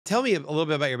tell me a little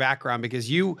bit about your background, because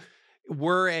you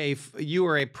were a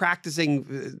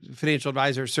practicing financial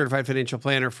advisor, certified financial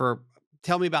planner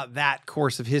tell me about that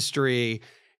course of history,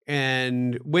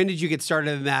 and when did you get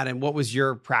started in that, and what was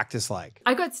your practice like?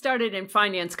 I got started in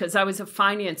finance because I was a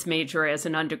finance major as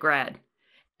an undergrad.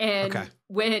 And Okay.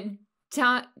 when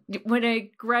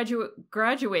I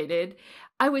graduated,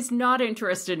 I was not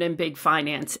interested in big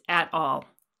finance at all.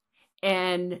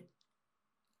 And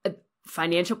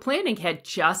financial planning had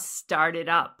just started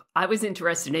up. I was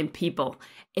interested in people,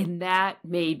 and that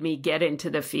made me get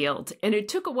into the field. And it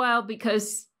took a while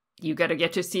because you got to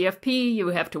get your CFP, you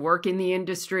have to work in the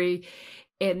industry.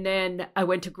 And then I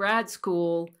went to grad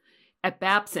school at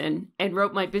Babson and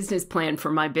wrote my business plan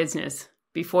for my business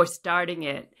before starting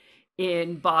it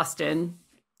in Boston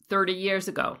 30 years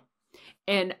ago.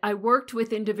 And I worked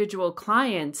with individual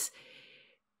clients,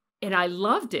 and I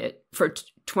loved it for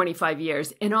 25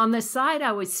 years. And on the side,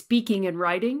 I was speaking and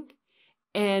writing.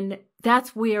 And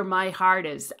that's where my heart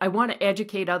is. I want to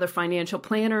educate other financial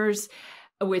planners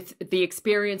with the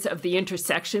experience of the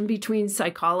intersection between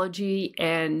psychology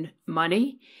and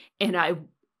money. And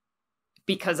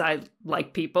because I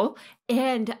like people,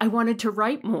 and I wanted to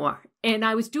write more. And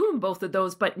I was doing both of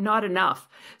those, but not enough.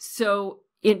 So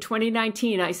in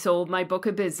 2019, I sold my book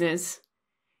of business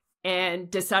and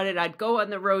decided I'd go on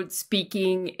the road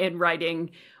speaking and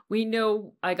writing. We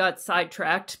know I got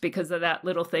sidetracked because of that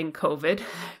little thing, COVID.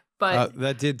 But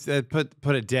that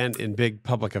put a dent in big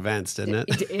public events, didn't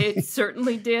it? It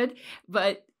certainly did.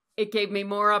 But it gave me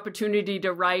more opportunity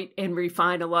to write and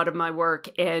refine a lot of my work.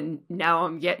 And now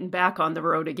I'm getting back on the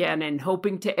road again and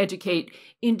hoping to educate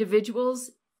individuals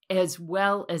as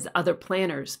well as other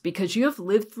planners, because you have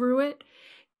lived through it.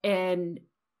 And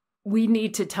we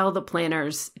need to tell the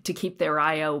planners to keep their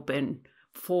eye open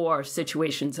for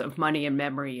situations of money and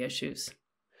memory issues.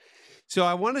 So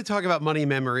I want to talk about money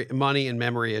and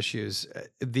memory issues.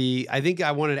 I think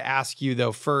I wanted to ask you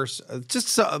though first, just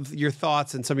some of your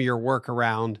thoughts and some of your work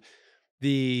around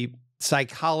the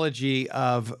psychology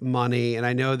of money. And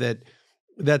I know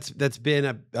that's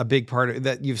been a big part of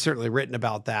that. You've certainly written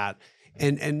about that,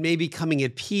 and maybe coming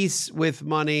at peace with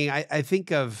money. I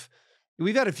think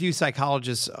we've had a few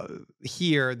psychologists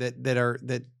here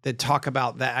that talk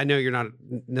about that. I know you're not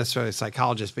necessarily a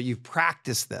psychologist, but you've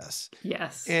practiced this.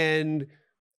 Yes. And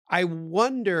I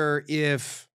wonder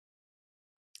if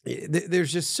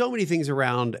there's just so many things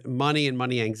around money and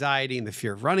money anxiety and the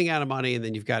fear of running out of money. And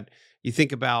then you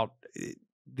think about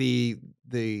the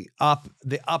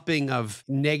upping of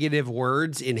negative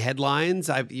words in headlines.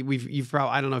 You've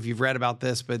probably, I don't know if you've read about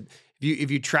this, but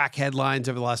if you track headlines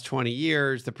over the last 20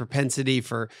 years, the propensity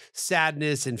for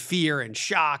sadness and fear and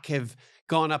shock have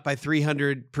gone up by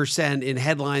 300% in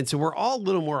headlines. So we're all a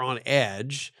little more on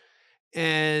edge.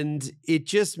 And it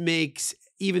just makes,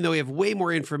 even though we have way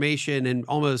more information and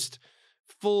almost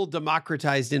full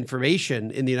democratized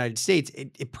information in the United States,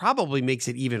 it probably makes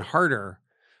it even harder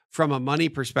from a money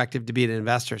perspective to be an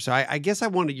investor. So I guess I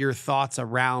wanted your thoughts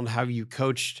around how you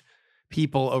coached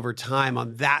people over time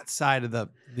on that side of the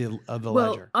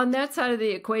ledger. On that side of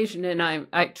the equation, and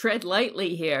I tread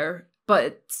lightly here,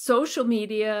 but social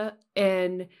media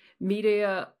and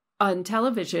media on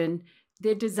television,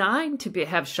 they're designed to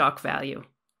have shock value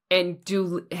and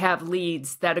do have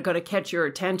leads that are going to catch your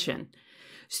attention.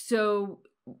 So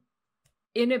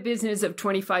in a business of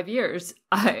 25 years,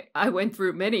 I went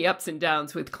through many ups and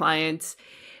downs with clients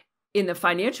in the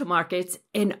financial markets,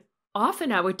 and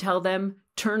often I would tell them,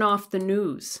 turn off the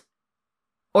news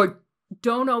or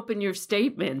don't open your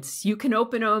statements. You can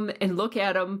open them and look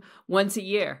at them once a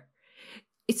year.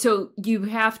 So you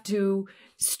have to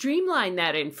streamline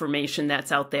that information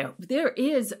that's out there. There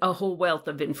is a whole wealth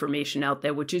of information out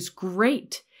there, which is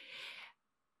great.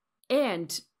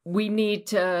 And we need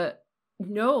to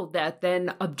know that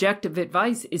then objective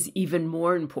advice is even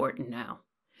more important now.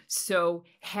 So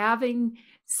having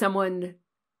someone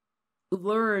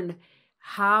learn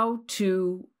how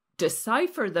to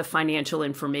decipher the financial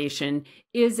information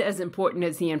is as important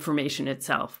as the information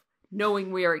itself,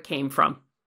 knowing where it came from.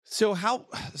 So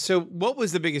what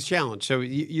was the biggest challenge? So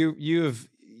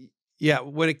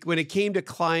when it came to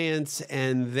clients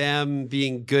and them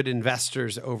being good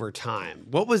investors over time,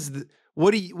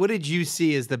 what did you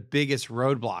see as the biggest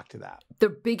roadblock to that? The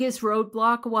biggest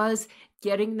roadblock was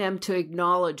getting them to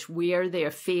acknowledge where their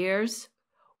fears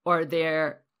or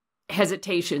their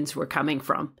hesitations were coming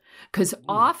from. Because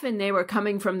often they were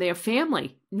coming from their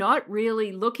family, not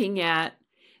really looking at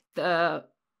the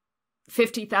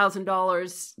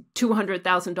 $50,000,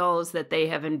 $200,000 that they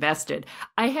have invested.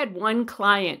 I had one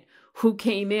client who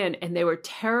came in and they were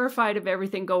terrified of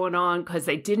everything going on because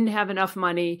they didn't have enough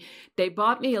money. They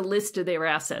bought me a list of their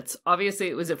assets. Obviously,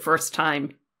 it was a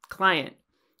first-time client.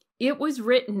 It was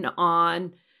written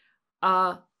on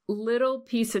a little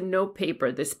piece of note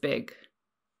paper this big,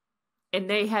 and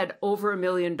they had over $1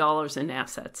 million in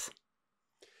assets.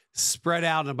 Spread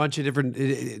out in a bunch of different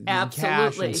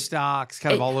cash and stocks,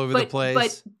 kind of all over the place.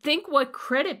 But think what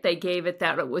credit they gave it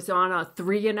that it was on a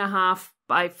 3.5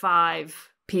 by 5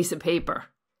 piece of paper.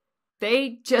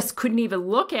 They just couldn't even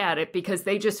look at it because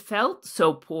they just felt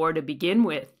so poor to begin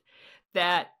with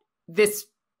that this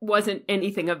wasn't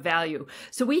anything of value.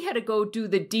 So we had to go do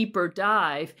the deeper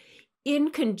dive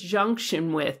in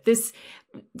conjunction with this.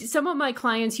 Some of my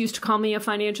clients used to call me a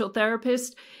financial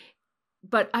therapist,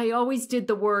 but I always did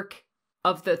the work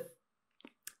of the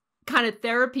kind of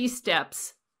therapy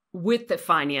steps with the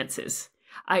finances.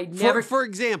 I never, for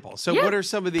example, so what are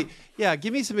some of the,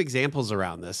 give me some examples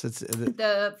around this. It's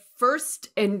the first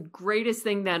and greatest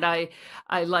thing that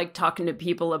I like talking to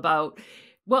people about.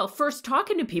 Well, first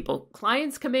talking to people,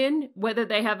 clients come in, whether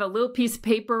they have a little piece of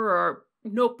paper or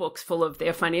notebooks full of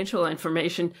their financial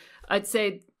information, I'd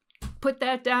say, put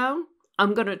that down.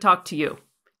 I'm going to talk to you.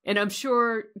 And I'm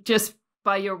sure just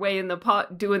by your way in the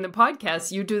doing the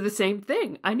podcast, you do the same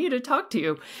thing. I need to talk to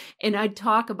you. And I'd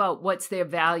talk about what's their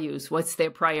values, what's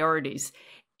their priorities.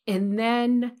 And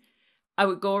then I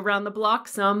would go around the block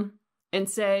some and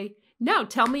say, now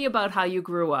tell me about how you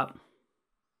grew up.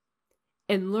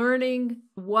 And learning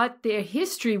what their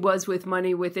history was with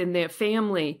money within their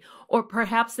family, or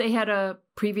perhaps they had a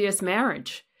previous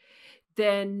marriage.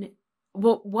 Then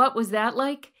what was that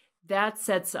like? That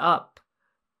sets up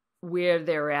where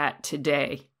they're at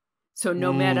today. So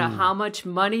no matter how much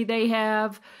money they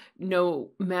have, no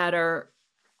matter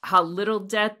how little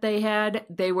debt they had,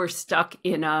 they were stuck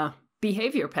in a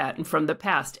behavior pattern from the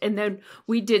past. And then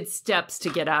we did steps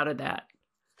to get out of that.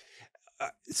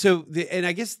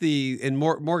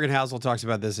 Morgan Housel talks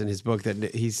about this in his book that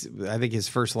I think his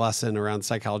first lesson around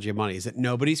psychology of money is that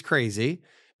nobody's crazy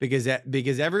because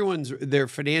their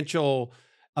financial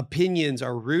opinions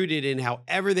are rooted in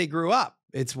however they grew up.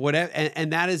 It's whatever,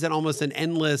 and that is almost an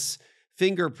endless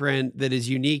fingerprint that is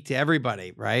unique to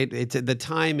everybody, right? It's the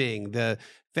timing, the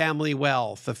family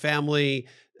wealth, the family,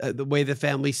 the way the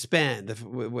family spend,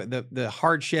 the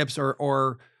hardships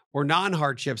or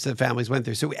non-hardships that families went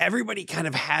through. So everybody kind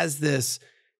of has this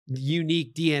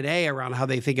unique DNA around how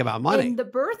they think about money. And the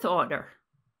birth order.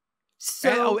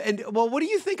 So, what do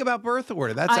you think about birth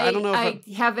order? I don't know. I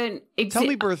haven't. Tell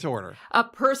me birth order. A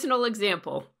personal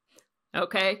example.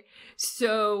 Okay.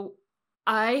 So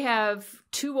I have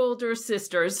 2 older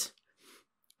sisters,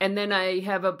 and then I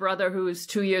have a brother who is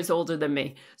 2 years older than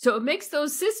me. So it makes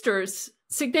those sisters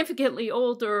significantly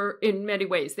older in many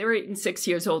ways. They're 8 and 6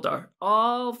 years older,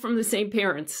 all from the same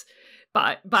parents.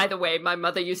 By the way, my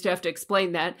mother used to have to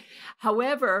explain that.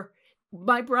 However,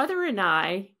 my brother and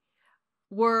I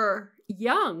were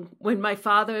young when my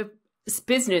father's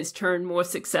business turned more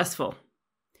successful.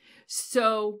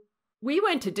 So we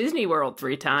went to Disney World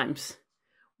 3 times.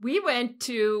 We went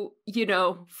to,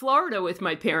 Florida with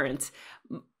my parents.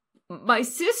 My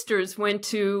sisters went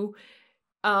to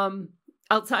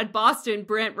outside Boston,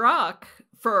 Brant Rock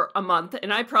for a month.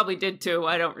 And I probably did too.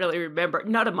 I don't really remember.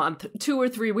 Not a month, 2 or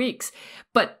 3 weeks.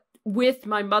 But with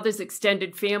my mother's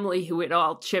extended family who had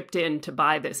all chipped in to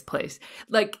buy this place.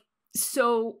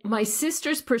 So my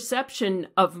sister's perception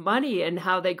of money and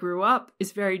how they grew up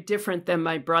is very different than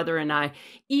my brother and I,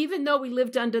 even though we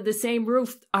lived under the same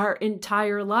roof our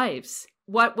entire lives.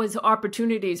 What was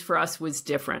opportunities for us was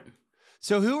different.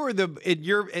 So so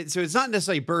it's not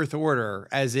necessarily birth order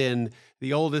as in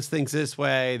the oldest thinks this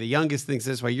way, the youngest thinks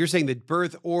this way. You're saying the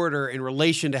birth order in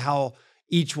relation to how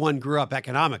each one grew up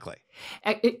economically.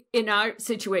 In our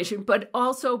situation, but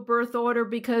also birth order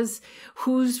because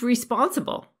who's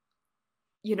responsible?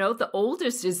 The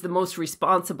oldest is the most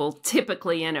responsible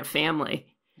typically in a family.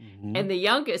 Mm-hmm. And the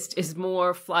youngest is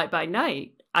more fly by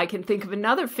night. I can think of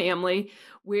another family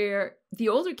where the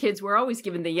older kids were always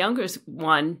giving the youngest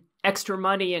one extra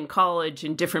money in college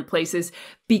in different places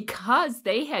because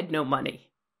they had no money.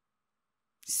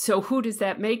 So who does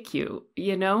that make you,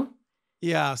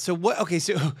 Yeah. So what, okay.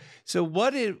 So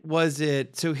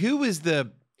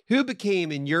who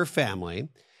became in your family,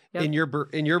 yep, in your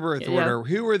birth order,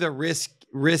 who were the risk,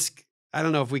 I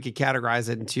don't know if we could categorize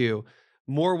it into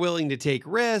more willing to take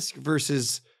risk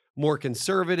versus more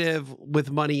conservative with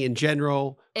money in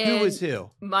general. And who was who?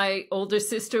 My older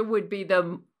sister would be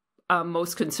the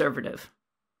most conservative.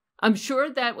 I'm sure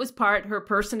that was part her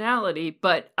personality,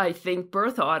 but I think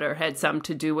birth order had some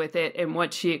to do with it and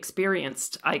what she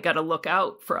experienced. I got to look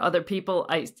out for other people.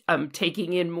 I'm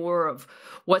taking in more of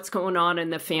what's going on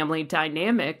in the family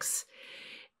dynamics.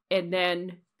 And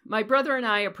then my brother and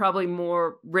I are probably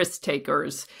more risk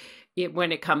takers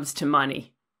when it comes to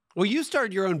money. Well, you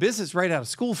started your own business right out of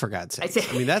school, for God's sake.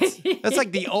 I mean, that's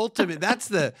like the ultimate. That's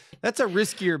a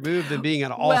riskier move than being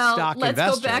an all-stock investor.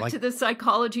 Let's go back to the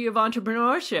psychology of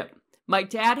entrepreneurship. My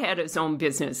dad had his own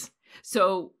business.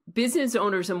 So business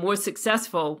owners are more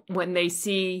successful when they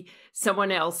see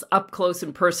someone else up close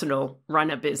and personal run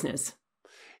a business.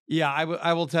 Yeah,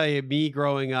 I will tell you, me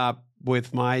growing up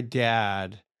with my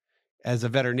dad as a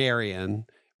veterinarian,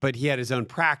 but he had his own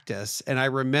practice. And I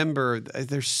remember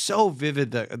they're so vivid,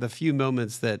 the few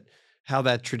moments that how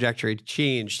that trajectory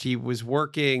changed. He was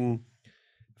working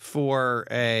for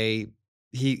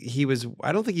he was,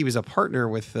 I don't think he was a partner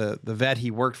with the vet he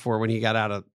worked for when he got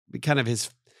out of kind of his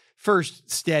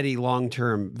first steady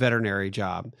long-term veterinary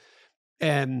job.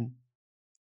 And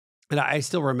I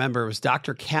still remember it was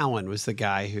Dr. Cowan was the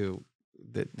guy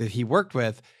that he worked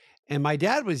with. And my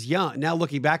dad was young. Now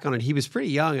looking back on it, he was pretty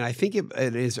young. And I think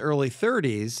in his early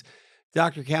 30s,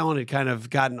 Dr. Cowan had kind of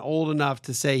gotten old enough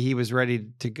to say he was ready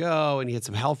to go and he had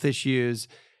some health issues.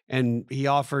 And he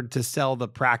offered to sell the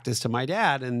practice to my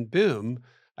dad. And boom,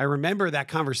 I remember that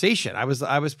conversation. I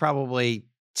was probably,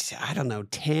 I don't know,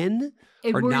 10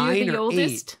 or 9 or 8. Were you the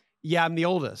oldest? Yeah, I'm the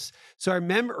oldest. So I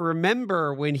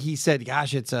remember when he said,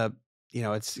 gosh, it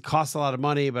costs a lot of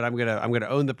money, but I'm gonna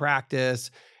own the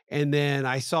practice. And then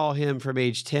I saw him from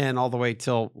age 10 all the way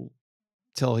till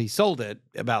he sold it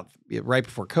about right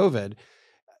before COVID,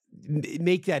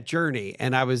 make that journey.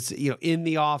 And I was, in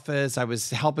the office, I was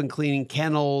helping cleaning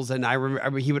kennels. And I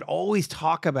remember he would always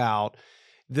talk about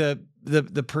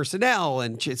the personnel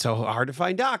and it's so hard to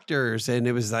find doctors. And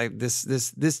it was like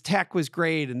this tech was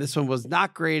great and this one was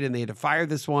not great. And they had to fire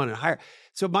this one and hire.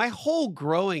 So my whole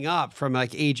growing up from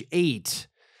like age 8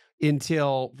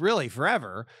 until really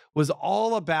forever was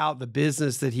all about the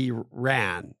business that he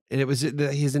ran. And it was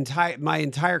my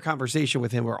entire conversation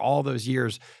with him were all those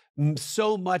years.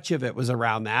 So much of it was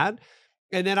around that.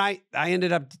 And then I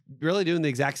ended up really doing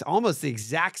almost the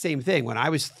exact same thing. When I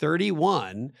was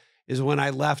 31 is when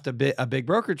I left a big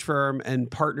brokerage firm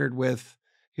and partnered with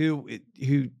who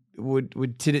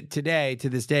would today, to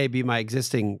this day, be my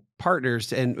existing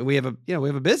partners. And we have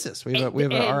a business. We have an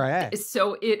RIA.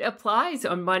 So it applies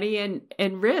on money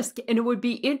and risk. And it would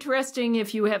be interesting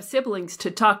if you have siblings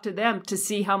to talk to them to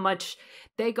see how much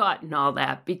they got and all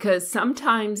that, because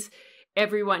sometimes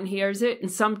everyone hears it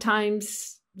and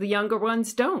sometimes the younger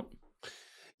ones don't.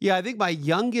 Yeah, I think my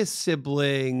youngest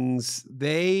siblings,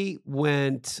 they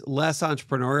went less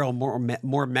entrepreneurial,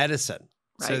 more medicine.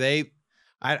 Right. So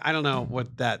I don't know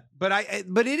what that, but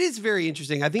it is very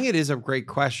interesting. I think it is a great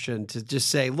question to just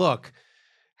say, look,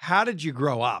 how did you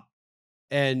grow up?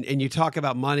 And you talk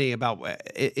about money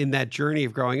in that journey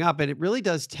of growing up, and it really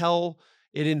does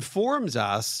it informs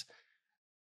us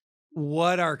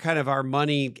what our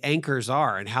money anchors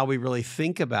are and how we really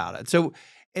think about it. So,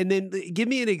 and then give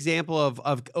me an example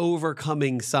of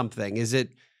overcoming something. Is it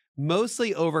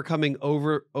mostly overcoming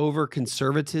over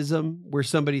conservatism, where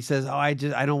somebody says, "Oh, I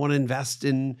don't want to invest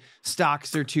in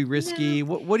stocks; they're too risky"?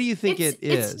 No, what do you think it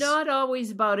is? It's not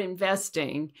always about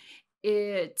investing.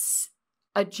 It's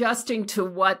adjusting to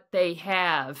what they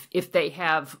have if they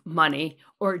have money,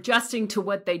 or adjusting to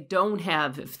what they don't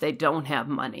have if they don't have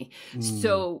money.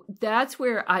 So that's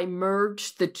where I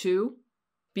merge the two.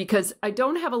 Because I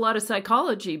don't have a lot of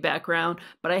psychology background,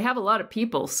 but I have a lot of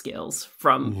people skills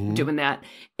from doing that.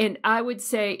 And I would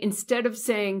say, instead of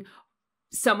saying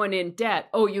someone in debt,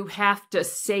 oh, you have to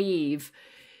save,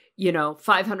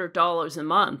 $500 a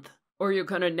month, or you're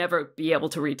going to never be able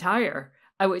to retire,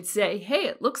 I would say, hey,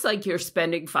 it looks like you're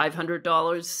spending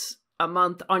 $500 a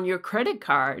month on your credit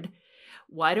card.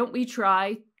 Why don't we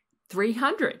try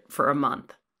 $300 for a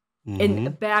month?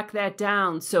 And back that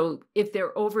down. So if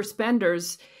they're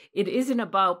overspenders, it isn't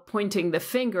about pointing the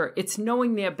finger. It's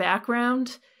knowing their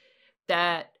background,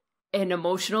 that an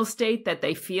emotional state that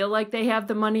they feel like they have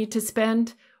the money to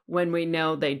spend when we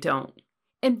know they don't.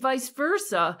 And vice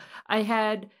versa. I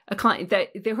had a client that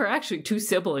there were actually two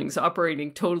siblings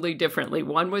operating totally differently.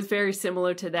 One was very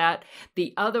similar to that.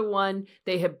 The other one,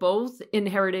 they had both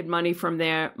inherited money from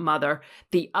their mother.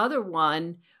 The other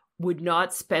one would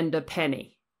not spend a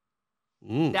penny.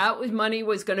 That money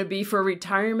was going to be for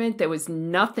retirement. There was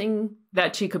nothing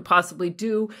that she could possibly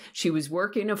do. She was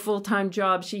working a full-time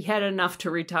job. She had enough to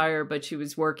retire, but she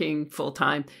was working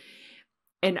full-time.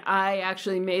 And I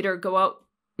actually made her go out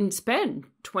and spend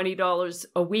 $20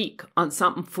 a week on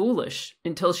something foolish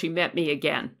until she met me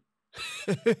again.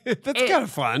 That's kind of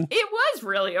fun. It was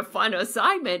really a fun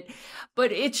assignment,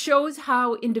 but it shows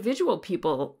how individual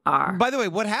people are. By the way,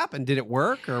 what happened? Did it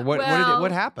work, or what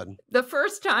happened? The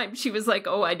first time she was like,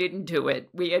 "Oh, I didn't do it."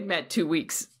 We had met 2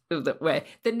 weeks away.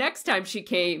 The next time she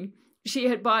came, she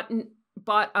had bought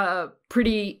a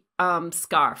pretty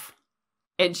scarf,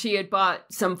 and she had bought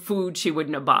some food she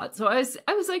wouldn't have bought. So I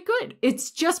was like, "Good.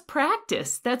 It's just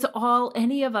practice. That's all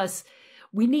any of us.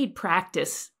 We need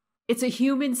practice. It's a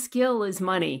human skill is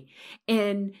money."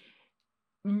 And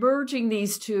merging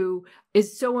these two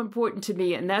is so important to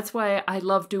me. And that's why I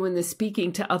love doing the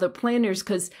speaking to other planners,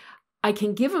 because I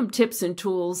can give them tips and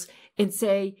tools and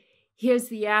say, here's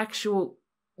the actual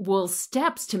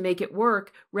steps to make it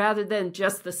work, rather than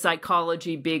just the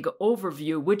psychology big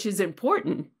overview, which is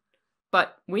important,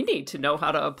 but we need to know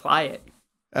how to apply it.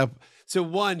 So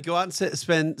one, go out and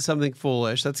spend something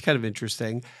foolish. That's kind of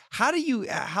interesting. How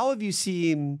have you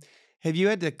seen, have you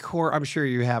had to I'm sure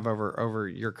you have over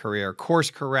your career,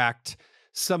 course correct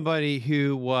somebody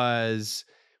who was,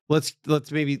 let's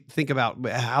maybe think about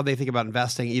how they think about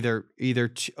investing, either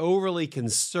overly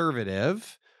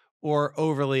conservative or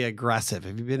overly aggressive.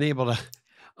 Have you been able to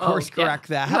course correct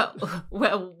that?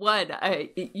 Well,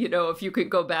 if you could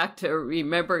go back to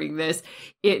remembering this,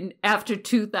 after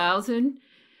 2000,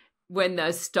 when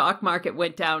the stock market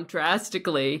went down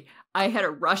drastically, I had a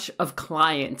rush of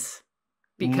clients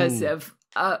because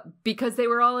they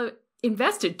were all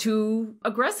invested too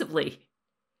aggressively.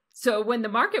 So when the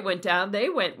market went down, they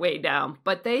went way down,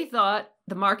 but they thought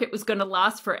the market was going to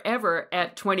last forever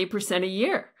at 20% a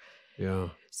year. Yeah.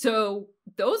 So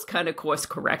those kind of course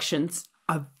corrections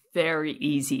are very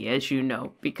easy, as you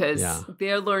know, because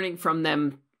they're learning from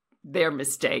their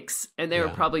mistakes, and they were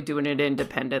probably doing it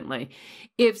independently.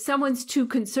 If someone's too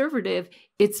conservative,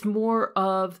 it's more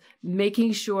of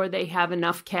making sure they have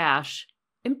enough cash,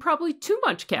 and probably too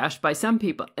much cash by some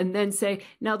people, and then say,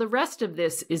 now the rest of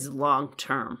this is long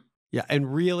term. Yeah,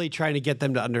 and really trying to get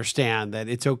them to understand that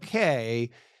it's okay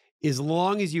as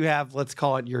long as you have, let's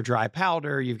call it your dry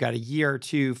powder, you've got a year or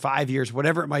 2, 5 years,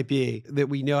 whatever it might be, that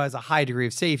we know has a high degree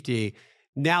of safety.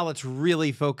 Now let's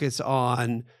really focus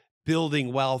on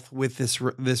building wealth with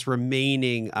this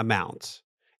remaining amount.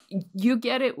 You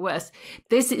get it, Wes.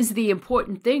 This is the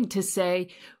important thing to say.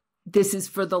 This is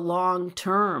for the long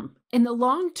term. In the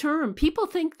long term, people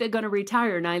think they're going to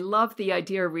retire, and I love the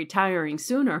idea of retiring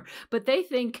sooner, but they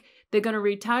think they're going to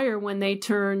retire when they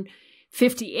turn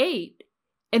 58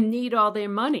 and need all their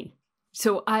money.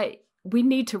 So we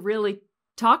need to really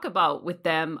talk about with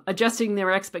them adjusting their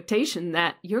expectation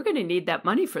that you're going to need that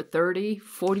money for 30,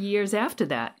 40 years after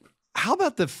that. How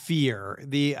about the fear?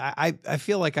 I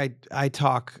feel like I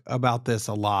talk about this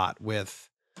a lot with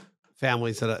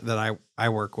families that I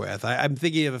work with. I'm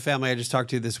thinking of a family I just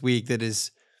talked to this week that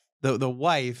is the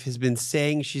wife has been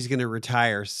saying she's going to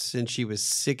retire since she was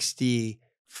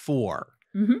 64.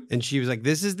 Mm-hmm. And she was like,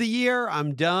 this is the year,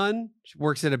 I'm done. She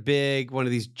works at one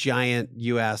of these giant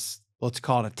US, let's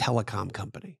call it a telecom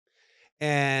company.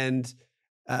 And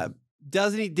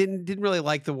didn't really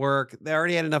like the work. They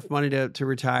already had enough money to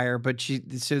retire, but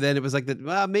so then it was like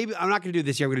maybe I'm not going to do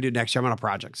this year. I'm going to do it next year. I'm on a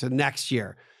project. So next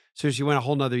year. So she went a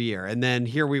whole nother year. And then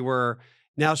here we were,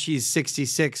 now she's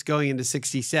 66 going into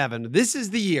 67. This is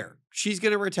the year she's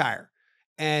going to retire,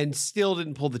 and still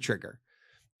didn't pull the trigger.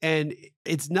 And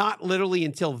it's not literally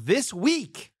until this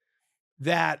week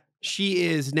that she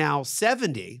is now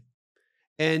 70.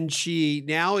 And she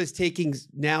now is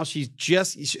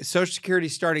Social Security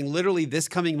starting literally this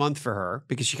coming month for her,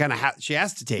 because she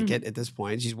has to take it at this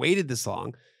point. She's waited this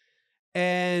long,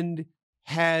 and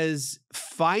has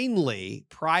finally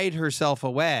pried herself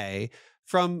away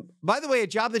from, by the way, a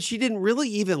job that she didn't really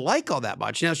even like all that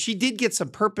much. Now, she did get some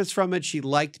purpose from it. She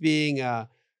liked being a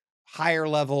higher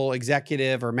level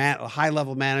executive or high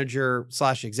level manager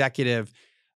 / executive,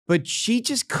 but she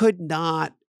just could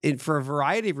not, and for a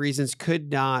variety of reasons,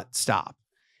 could not stop.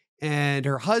 And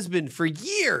her husband, for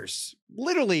years,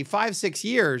 literally 5-6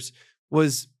 years,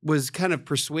 was kind of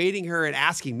persuading her and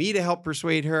asking me to help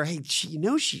persuade her. Hey, she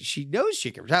knows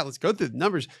she can retire. Let's go through the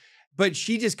numbers. But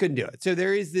she just couldn't do it. So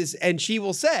there is this, and she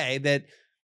will say that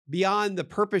beyond the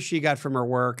purpose she got from her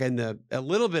work and a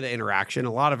little bit of interaction,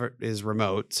 a lot of it is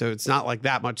remote. So it's not like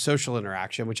that much social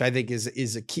interaction, which I think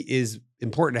is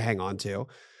important to hang on to.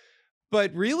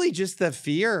 But really just the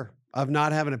fear of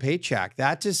not having a paycheck,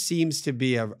 that just seems to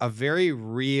be a very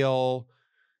real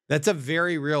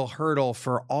hurdle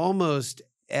for almost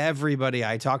everybody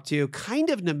I talk to, kind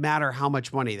of no matter how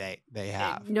much money they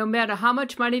have. No matter how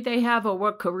much money they have or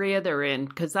what career they're in.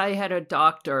 Because I had a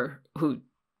doctor who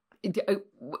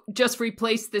just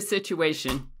replace the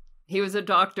situation. He was a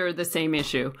doctor, the same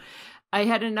issue. I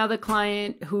had another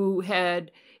client who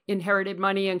had inherited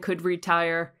money and could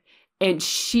retire. And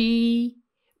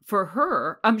for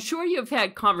her, I'm sure you've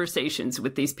had conversations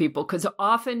with these people, because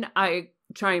often I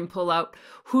try and pull out,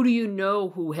 who do you know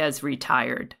who has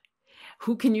retired?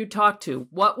 Who can you talk to?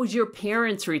 What was your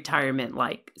parents' retirement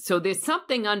like? So there's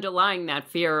something underlying that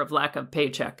fear of lack of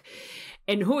paycheck.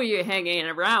 And who are you hanging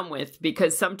around with?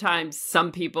 Because sometimes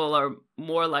some people are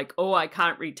more like, oh, I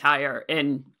can't retire,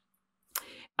 and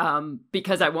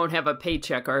because I won't have a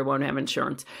paycheck or I won't have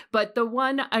insurance. But the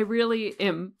one I really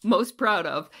am most proud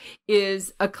of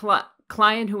is a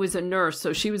client who was a nurse.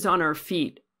 So she was on her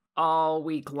feet all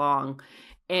week long,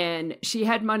 and she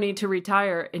had money to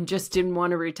retire and just didn't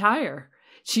want to retire.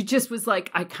 She just was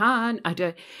like, I can't.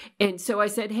 And so I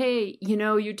said, hey,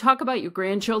 you talk about your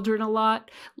grandchildren a lot.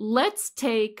 Let's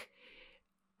take,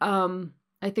 I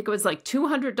think it was like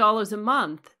 $200 a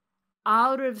month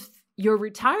out of your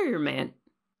retirement.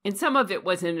 And some of it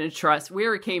was in a trust.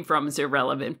 Where it came from is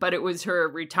irrelevant, but it was her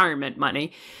retirement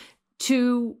money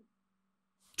to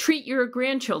treat your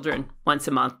grandchildren once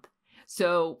a month.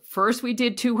 So first we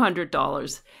did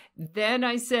 $200. Then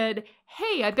I said,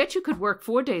 hey, I bet you could work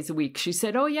 4 days a week. She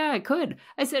said, oh, yeah, I could.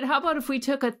 I said, how about if we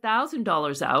took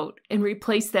 $1,000 out and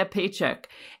replaced that paycheck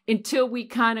until we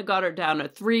kind of got her down to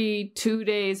 2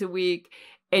 days a week,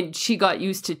 and she got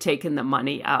used to taking the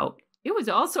money out. It was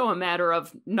also a matter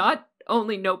of not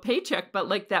only no paycheck, but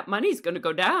like that money's going to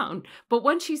go down. But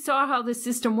once she saw how the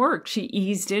system worked, she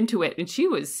eased into it. And she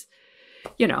was,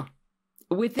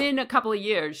 within a couple of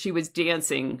years, she was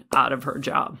dancing out of her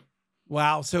job.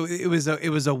 Wow. So it was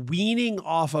a weaning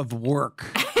off of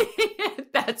work.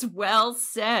 That's well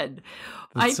said.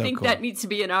 I think cool. That needs to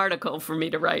be an article for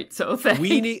me to write. So thanks.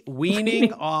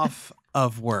 Weaning off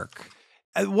of work.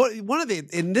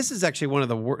 And this is actually one of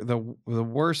the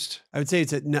worst. I would say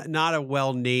it's not a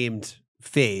well named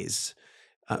phase.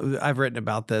 I've written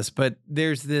about this, but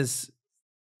there's this.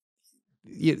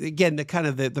 Again, the kind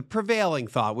of the prevailing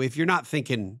thought. If you're not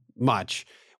thinking much,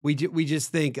 we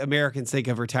just think Americans think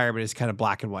of retirement as kind of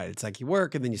black and white. It's like you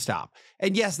work and then you stop.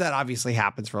 And yes, that obviously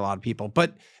happens for a lot of people.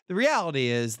 But the reality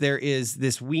is there is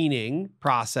this weaning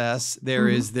process. There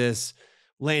is this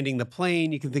landing the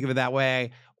plane. You can think of it that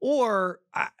way. Or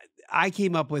I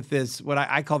came up with this, what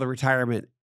I call the retirement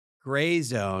gray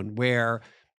zone, where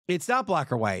it's not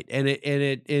black or white.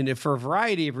 And for a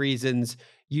variety of reasons,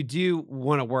 you do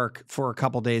want to work for a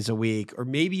couple days a week, or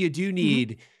maybe you do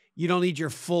need, you don't need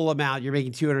your full amount. You're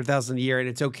making $200,000 a year and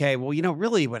it's okay. Well,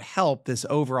 really would help this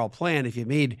overall plan if you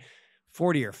made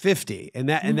 40 or 50, and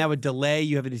that would delay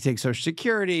you having to take Social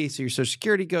Security. So your Social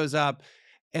Security goes up,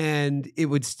 and it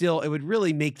would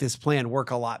really make this plan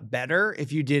work a lot better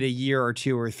if you did a year or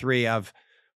 2 or 3 of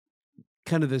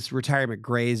kind of this retirement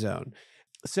gray zone.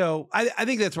 So I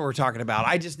think that's what we're talking about.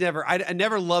 I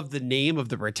never loved the name of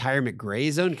the retirement gray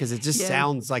zone because it just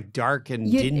sounds like dark and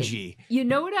dingy. You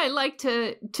know what I like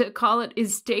to call it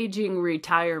is staging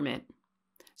retirement.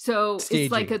 So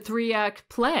it's like a 3-act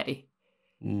play.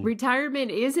 Retirement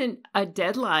isn't a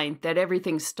deadline that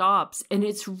everything stops. And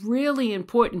it's really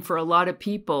important for a lot of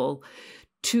people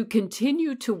to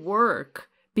continue to work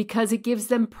because it gives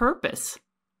them purpose.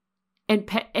 And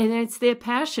it's their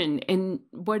passion and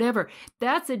whatever.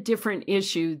 That's a different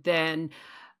issue than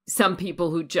some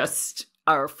people who just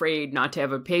are afraid not to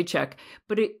have a paycheck.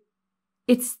 But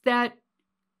it's that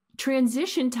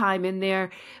transition time in there,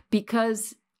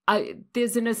 because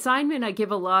there's an assignment I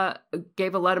gave a lot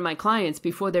of my clients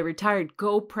before they retired.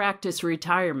 Go practice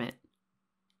retirement.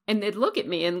 And they'd look at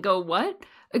me and go, what?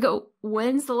 I go,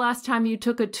 when's the last time you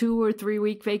took a 2 or 3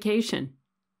 week vacation?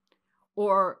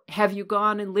 Or have you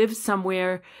gone and lived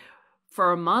somewhere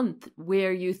for a month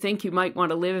where you think you might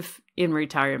want to live in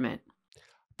retirement?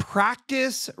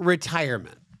 Practice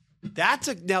retirement. That's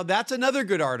another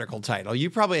good article title.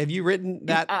 Have you written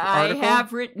that article? I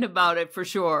have written about it for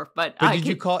sure, but did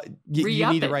you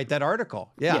need to write that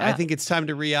article? Yeah, I think it's time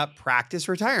to re-up practice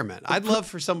retirement. I'd love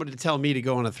for somebody to tell me to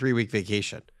go on a 3-week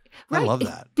vacation. Right. I love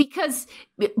that. Because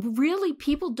really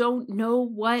people don't know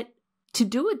what to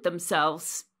do with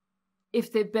themselves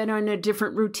if they've been on a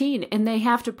different routine, and they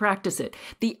have to practice it.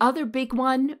 The other big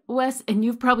one, Wes, and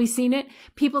you've probably seen it,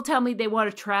 people tell me they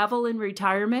want to travel in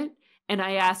retirement, and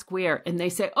I ask where, and they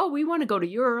say, oh, we want to go to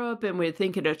Europe, and we're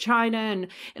thinking of China, and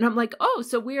I'm like, oh,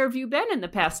 so where have you been in the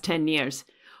past 10 years?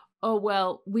 Oh,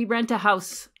 well, we rent a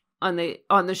house on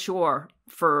the shore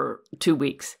for 2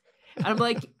 weeks. And I'm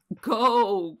like,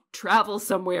 go travel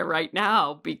somewhere right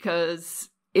now, because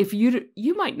if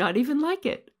you might not even like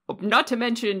it. Not to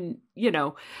mention,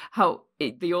 how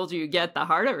the older you get, the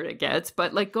harder it gets.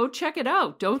 But like, go check it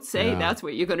out. Don't say that's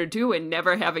what you're going to do and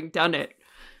never having done it.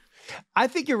 I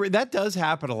think that does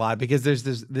happen a lot because there's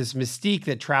this mystique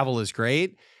that travel is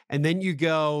great. And then you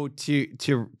go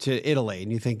to Italy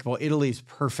and you think, well, Italy's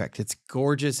perfect. It's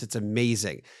gorgeous. It's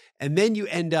amazing. And then you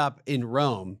end up in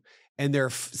Rome and there are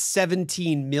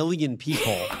 17 million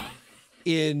people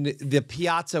in the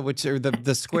piazza, which are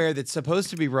the square that's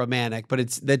supposed to be romantic, but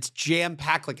that's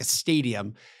jam-packed like a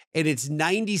stadium. And it's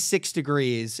 96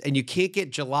 degrees and you can't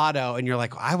get gelato. And you're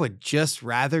like, I would just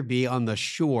rather be on the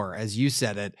shore, as you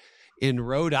said it, in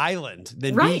Rhode Island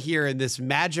than be here in this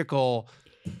magical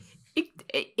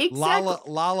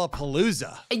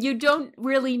Lollapalooza. You don't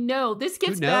really know. This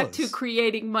gets back to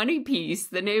creating MoneyPeace.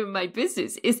 The name of my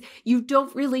business is you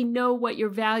don't really know what your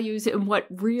values and where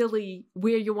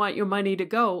you want your money to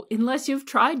go unless you've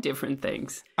tried different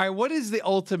things. All right. What is the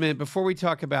ultimate, before we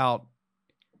talk about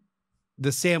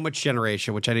the sandwich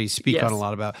generation, which I know you speak on a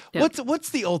lot about,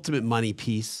 what's the ultimate money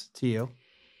piece to you?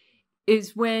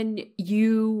 Is when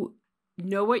you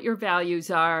know what your values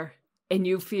are and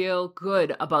you feel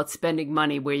good about spending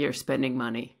money where you're spending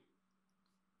money.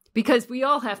 Because we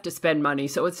all have to spend money.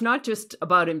 So it's not just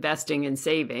about investing and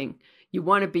saving. You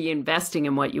want to be investing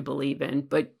in what you believe in.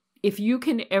 But if you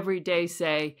can every day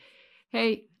say,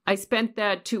 hey, I spent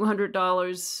that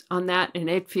 $200 on that and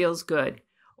it feels good.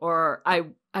 Or I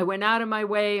went out of my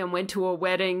way and went to a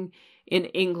wedding in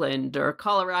England or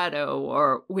Colorado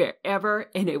or wherever,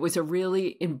 and it was a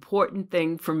really important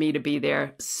thing for me to be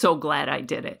there. So glad I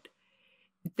did it.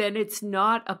 Then it's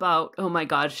not about, oh my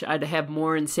gosh, I'd have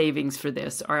more in savings for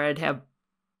this, or I'd have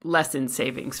less in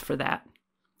savings for that.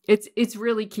 It's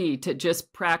really key to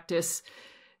just practice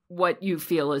what you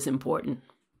feel is important.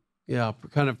 Yeah,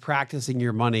 kind of practicing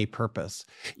your money purpose.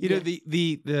 You know,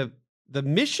 the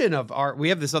mission of we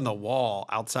have this on the wall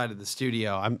outside of the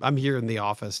studio. I'm here in the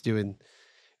office doing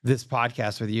this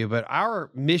podcast with you, but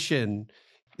our mission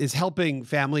is helping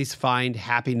families find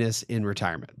happiness in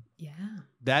retirement. Yeah.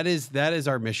 That is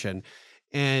our mission.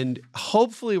 And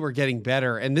hopefully we're getting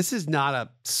better. And this is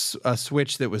not a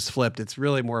switch that was flipped. It's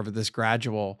really more of this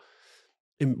gradual,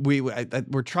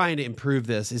 we're trying to improve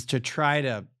this, is to try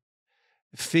to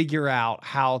figure out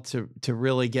how to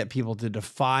really get people to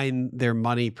define their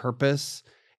money purpose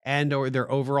and or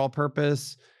their overall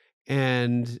purpose.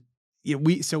 And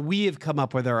we have come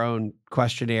up with our own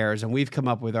questionnaires and we've come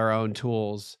up with our own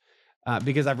tools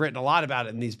because I've written a lot about it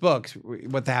in these books,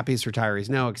 What the Happiest Retirees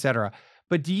Know, et cetera.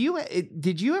 But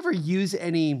did you ever use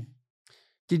any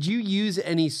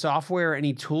software,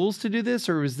 any tools to do this?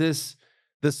 Or was this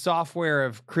the software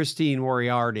of Christine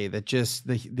Moriarty, that just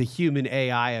the human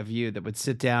AI of you that would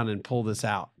sit down and pull this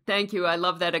out? Thank you. I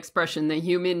love that expression, the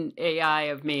human AI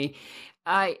of me.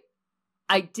 I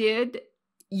did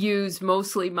use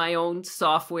mostly my own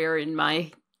software in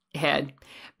my head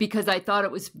because I thought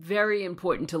it was very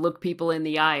important to look people in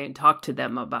the eye and talk to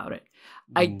them about it.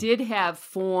 I did have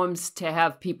forms to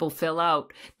have people fill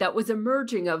out that was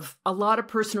emerging of a lot of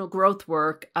personal growth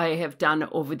work I have done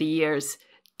over the years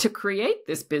to create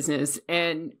this business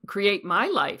and create my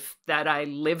life, that I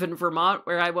live in Vermont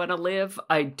where I want to live.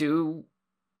 I do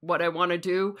what I want to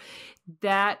do,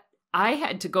 that I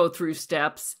had to go through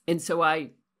steps. And so I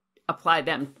apply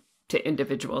them to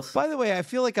individuals. By the way, I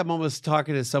feel like I'm almost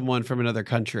talking to someone from another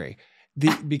country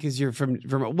because you're from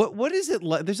Vermont. What is it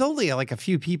like? There's only like a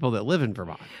few people that live in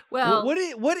Vermont. Well,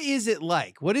 what is it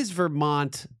like? What is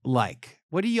Vermont like?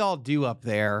 What do y'all do up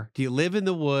there? Do you live in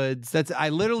the woods? I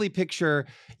literally picture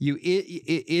you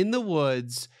in the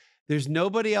woods. There's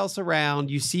nobody else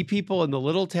around. You see people in the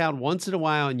little town once in a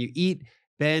while, and you eat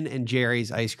Ben and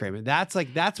Jerry's ice cream. And that's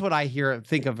what I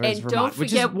think of as Vermont,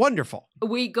 which is wonderful.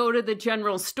 We go to the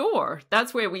general store.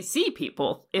 That's where we see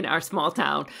people in our small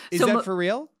town. Is that for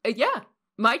real? Yeah.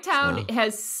 My town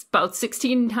has about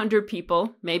 1,600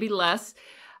 people, maybe less.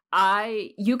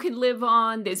 You can live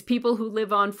on, there's people who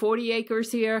live on 40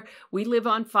 acres here. We live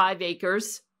on 5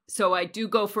 acres. So I do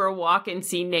go for a walk and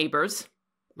see neighbors.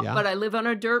 Yeah. But I live on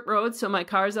a dirt road, so my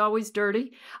car is always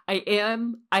dirty.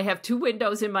 I have 2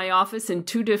 windows in my office in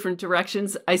 2 different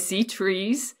directions. I see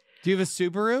trees. Do you have a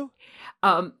Subaru?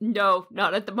 No,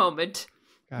 not at the moment.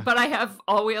 Okay. But I have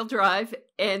all-wheel drive,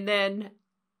 and then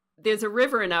there's a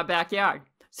river in our backyard.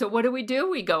 So what do?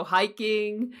 We go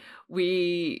hiking.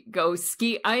 We go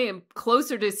ski. I am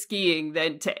closer to skiing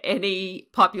than to any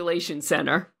population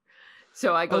center.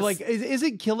 So I go.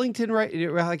 Isn't Killington right?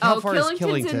 Like, how far is Killington?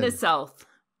 Killington's in the south.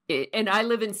 And I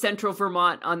live in central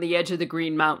Vermont on the edge of the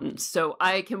Green Mountains. So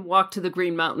I can walk to the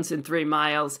Green Mountains in 3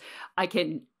 miles. I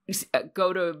can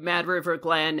go to Mad River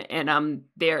Glen and I'm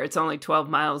there. It's only 12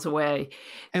 miles away.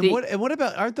 And what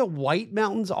about, aren't the White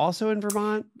Mountains also in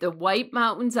Vermont? The White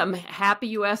Mountains, I'm happy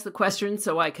you asked the question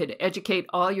so I could educate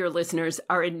all your listeners,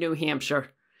 are in New Hampshire.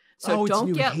 So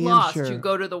don't get lost. You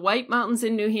go to the White Mountains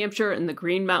in New Hampshire and the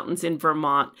Green Mountains in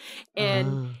Vermont.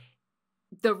 And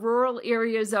the rural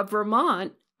areas of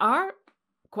Vermont are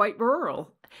quite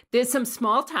rural. There's some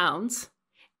small towns,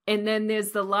 and then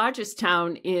there's the largest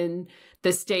town in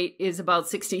the state is about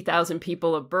 60,000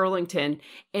 people of Burlington,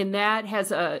 and that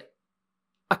has a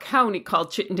county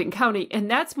called Chittenden County, and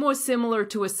that's more similar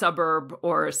to a suburb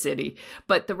or a city.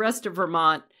 But the rest of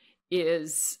Vermont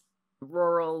is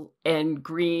rural and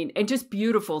green and just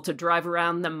beautiful to drive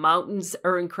around. The mountains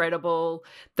are incredible.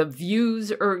 The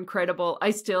views are incredible. I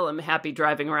still am happy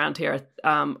driving around here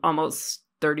almost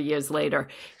 30 years later.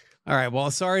 All right.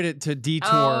 Well, sorry to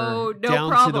detour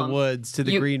down to the woods, to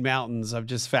the Green Mountains. I'm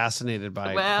just fascinated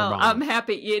by Vermont. I'm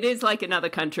happy. It is like another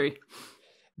country.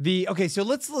 Okay, so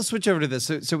let's switch over to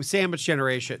this. So sandwich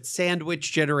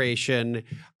generation.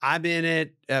 I'm in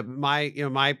it.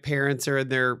 My parents are in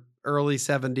their early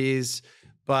 70s,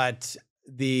 but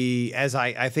as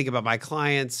I think about my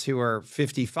clients who are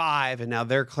 55 and now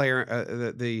they're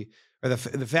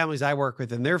the families I work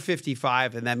with and they're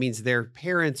 55, and that means their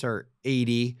parents are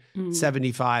 80,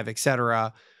 75, et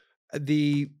cetera.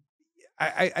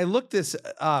 I looked this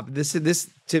up.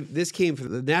 This came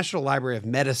from the National Library of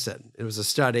Medicine. It was a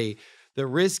study, the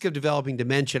risk of developing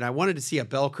dementia. I wanted to see a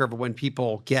bell curve of when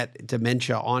people get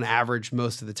dementia on average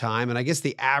most of the time. And I guess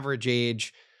the average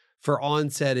age for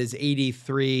onset is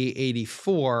 83,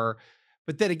 84.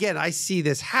 But then again, I see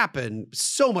this happen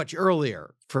so much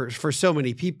earlier for so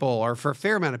many people, or for a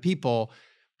fair amount of people.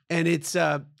 And it's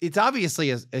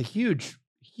obviously a huge,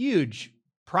 huge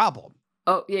problem.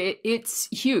 Oh, it's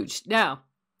huge. Now,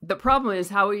 the problem is,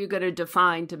 how are you going to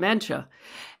define dementia?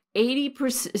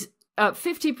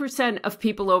 50% of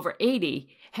people over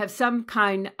 80 have some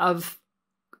kind of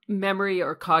memory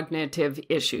or cognitive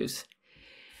issues.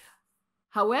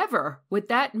 However, with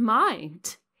that in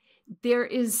mind, there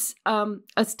is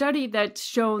a study that's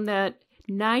shown that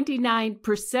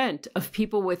 99% of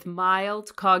people with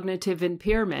mild cognitive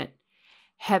impairment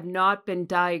have not been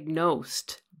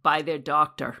diagnosed by their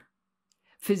doctor.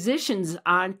 Physicians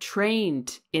aren't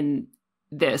trained in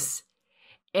this,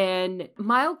 and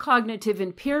mild cognitive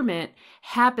impairment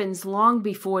happens long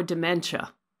before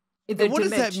dementia. And what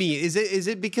does that mean? Is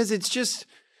it because it's just,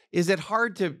 is it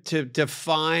hard to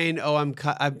define? Oh,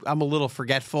 I'm a little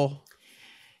forgetful.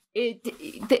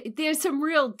 There's some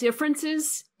real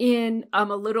differences in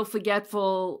I'm a little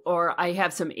forgetful, or I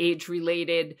have some age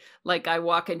related, like I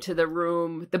walk into the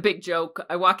room, the big joke,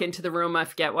 I walk into the room, I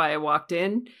forget why I walked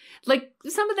in. Like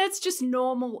some of that's just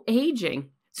normal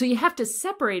aging. So you have to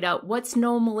separate out what's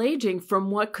normal aging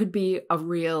from what could be a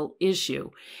real issue.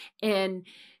 And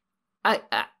I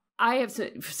have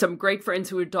some great friends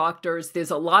who are doctors.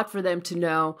 There's a lot for them to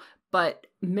know, but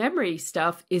memory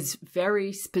stuff is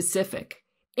very specific.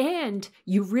 And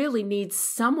you really need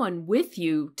someone with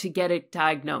you to get it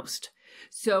diagnosed.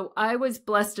 So I was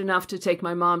blessed enough to take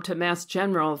my mom to Mass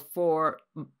General to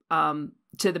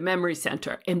the memory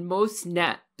center, and most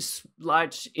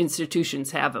large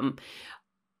institutions have them.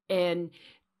 And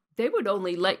they would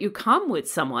only let you come with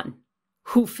someone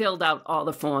who filled out all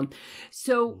the form.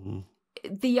 So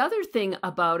the other thing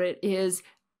about it is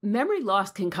memory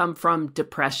loss can come from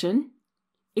depression.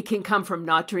 It can come from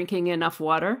not drinking enough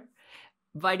water.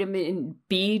 Vitamin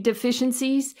B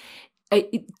deficiencies.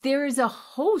 There is a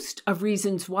host of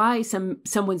reasons why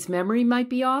someone's memory might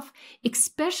be off,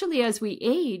 especially as we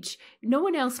age. No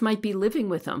one else might be living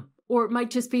with them, or it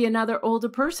might just be another older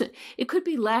person. It could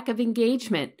be lack of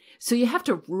engagement. So you have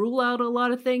to rule out a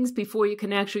lot of things before you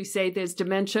can actually say there's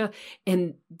dementia,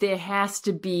 and there has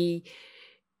to be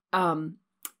a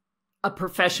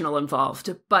professional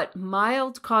involved. But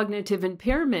mild cognitive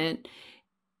impairment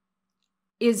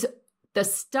is the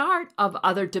start of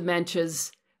other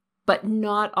dementias, but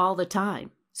not all the time.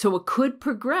 So it could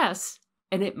progress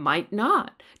and it might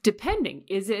not, depending.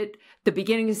 Is it the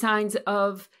beginning signs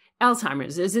of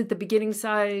Alzheimer's? Is it the beginning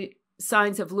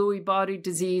signs of Lewy body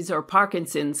disease or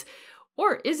Parkinson's?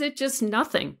 Or is it just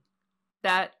nothing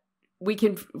that we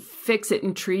can fix it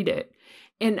and treat it?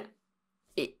 And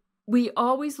we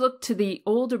always look to the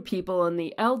older people and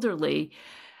the elderly.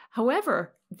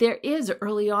 However, there is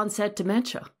early onset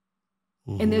dementia.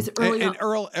 And there's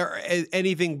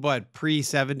anything but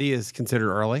pre-70 is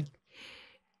considered early?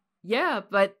 Yeah,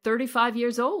 but 35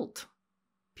 years old,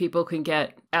 people can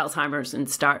get Alzheimer's and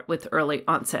start with early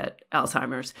onset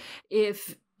Alzheimer's.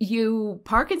 If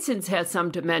Parkinson's has some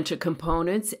dementia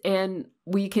components, and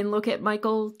we can look at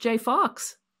Michael J.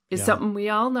 Fox is something we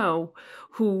all know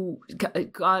who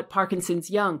got Parkinson's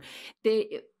young.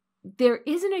 There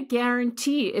isn't a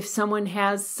guarantee if someone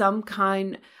has some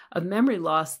kind of memory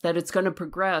loss that it's going to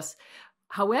progress.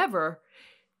 However,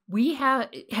 we have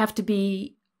to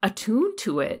be attuned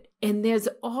to it. And there's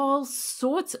all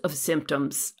sorts of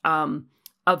symptoms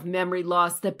of memory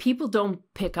loss that people don't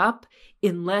pick up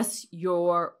unless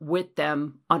you're with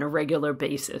them on a regular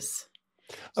basis.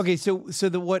 Okay, so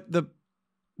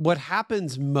what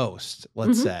happens most,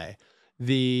 let's say,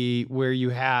 where you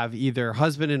have either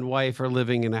husband and wife are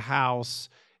living in a house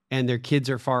and their kids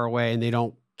are far away and they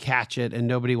don't catch it and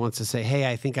nobody wants to say, hey,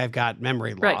 I think I've got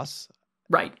memory loss.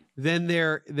 Right. Then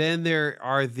there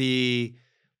are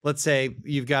let's say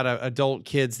you've got adult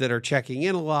kids that are checking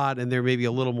in a lot and they're maybe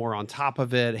a little more on top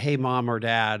of it. Hey, mom or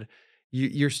dad,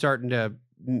 I'm starting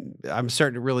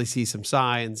to really see some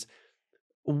signs.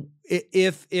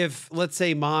 If let's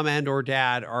say mom and or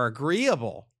dad are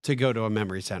agreeable to go to a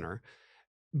memory center,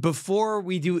 before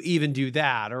we even do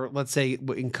that, or let's say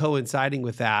in coinciding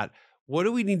with that, what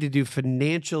do we need to do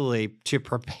financially to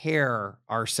prepare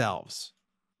ourselves?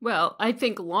 Well, I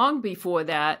think long before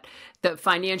that, the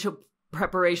financial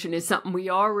preparation is something we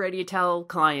already tell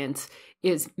clients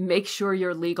is make sure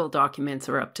your legal documents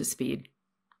are up to speed.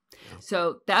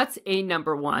 So that's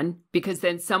number one, because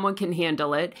then someone can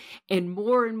handle it. And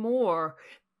more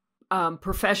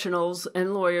professionals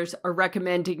and lawyers are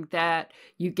recommending that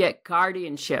you get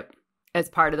guardianship as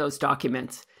part of those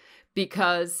documents,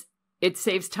 because it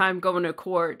saves time going to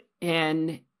court,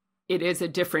 and it is a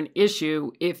different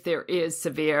issue if there is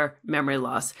severe memory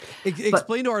loss.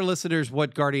 Explain to our listeners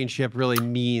what guardianship really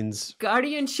means.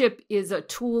 Guardianship is a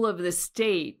tool of the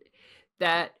state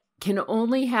that can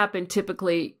only happen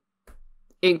typically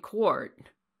in court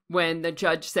when the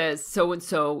judge says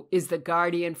so-and-so is the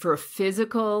guardian for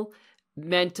physical,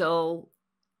 mental,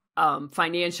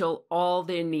 financial, all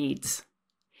their needs.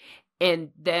 And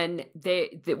then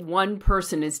the one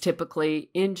person is typically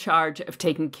in charge of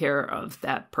taking care of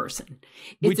that person.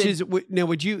 Is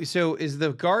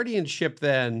the guardianship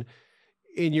then,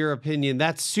 in your opinion,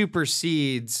 that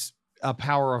supersedes a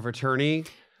power of attorney?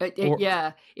 It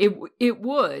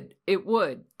would.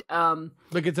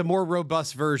 Like it's a more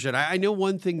robust version. I know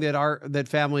one thing that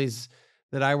families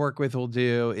that I work with will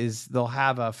do is they'll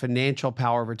have a financial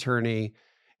power of attorney.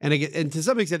 And to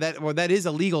some extent that is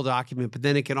a legal document, but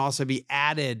then it can also be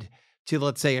added to,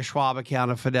 let's say, a Schwab account,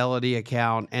 a Fidelity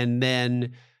account. And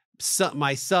then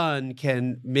my son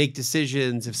can make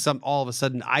decisions if all of a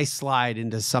sudden I slide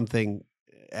into something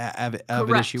of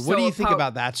an issue. What do you think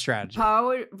about that strategy?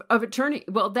 Power of attorney.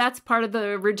 Well, that's part of the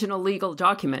original legal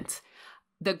documents.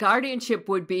 The guardianship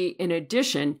would be in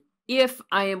addition if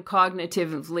I am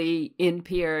cognitively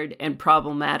impaired and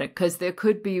problematic, because there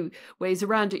could be ways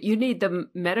around it. You need the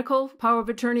medical power of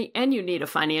attorney and you need a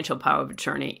financial power of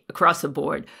attorney across the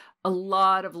board. A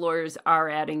lot of lawyers are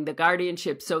adding the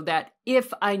guardianship so that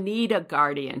if I need a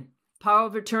guardian, power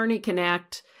of attorney can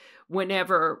act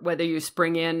whenever, whether you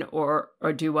spring in or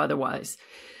do otherwise.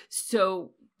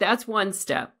 So that's one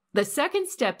step. The second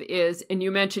step is, and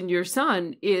you mentioned your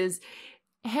son, is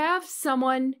have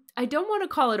someone, I don't want to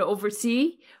call it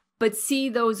oversee, but see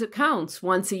those accounts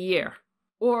once a year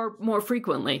or more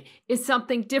frequently. Is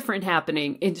something different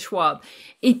happening in Schwab?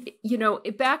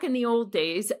 Back in the old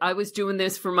days, I was doing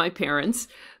this for my parents,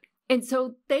 and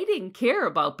so they didn't care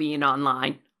about being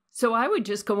online. So I would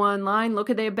just go online, look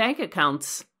at their bank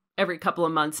accounts every couple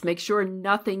of months, make sure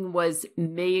nothing was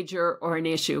major or an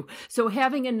issue. So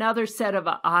having another set of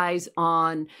eyes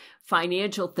on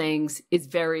financial things is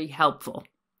very helpful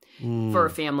for a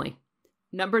family.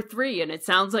 Number 3, and it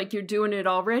sounds like you're doing it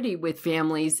already with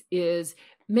families, is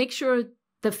make sure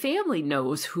the family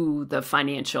knows who the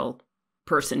financial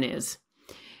person is.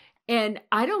 And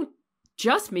I don't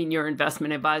just mean your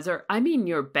investment advisor, I mean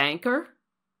your banker,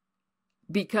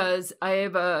 because I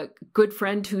have a good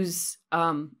friend who's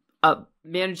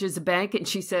manages a bank, and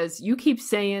she says, you keep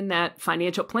saying that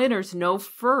financial planners know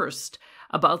first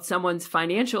about someone's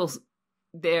financials,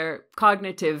 their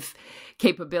cognitive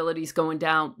capabilities going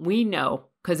down. We know,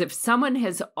 because if someone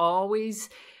has always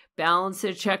balanced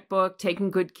their checkbook,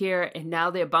 taken good care, and now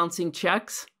they're bouncing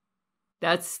checks,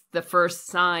 that's the first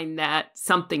sign that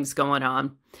something's going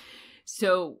on.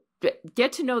 So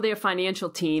get to know their financial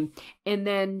team, and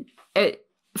then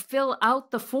fill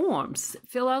out the forms,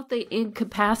 fill out the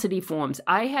incapacity forms.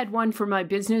 I had one for my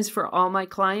business for all my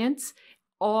clients.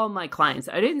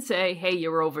 I didn't say, hey,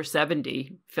 you're over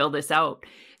 70, fill this out.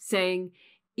 Saying,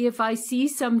 if I see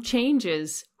some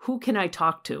changes, who can I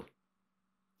talk to?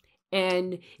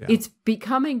 And Yeah. it's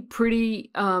becoming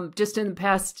pretty, just in the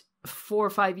past 4 or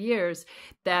 5 years,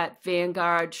 that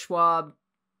Vanguard, Schwab,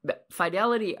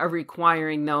 Fidelity are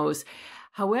requiring those.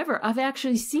 However, I've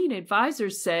actually seen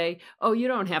advisors say, oh, you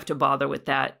don't have to bother with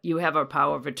that. You have a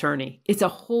power of attorney. It's a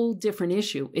whole different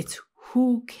issue. It's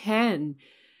who can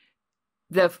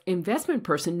the investment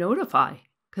person notify?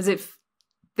 Because if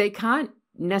they can't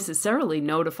necessarily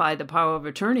notify the power of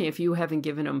attorney if you haven't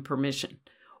given them permission,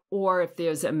 or if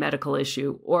there's a medical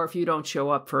issue, or if you don't show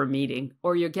up for a meeting,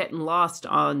 or you're getting lost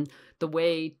on the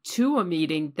way to a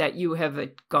meeting that you have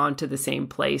gone to the same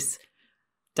place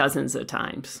dozens of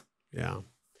times. Yeah.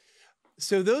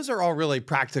 So those are all really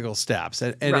practical steps.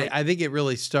 And Right. I think it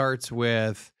really starts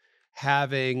with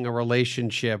having a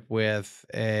relationship with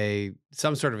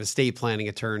some sort of estate planning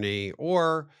attorney,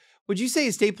 or would you say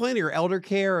estate planning or elder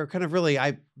care, or kind of really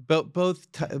both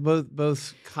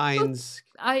kinds?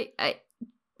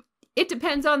 It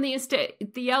depends on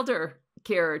the elder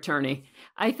care attorney.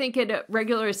 I think a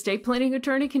regular estate planning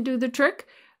attorney can do the trick.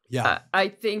 Yeah. I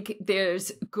think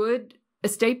there's good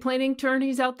estate planning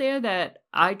attorneys out there that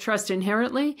I trust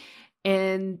inherently,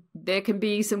 and there can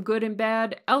be some good and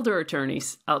bad elder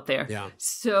attorneys out there. Yeah.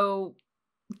 So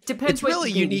depends. It's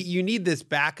really you need this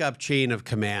backup chain of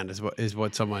command is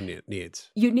what someone needs.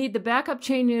 You need the backup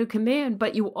chain of command,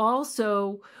 but you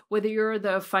also, whether you're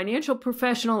the financial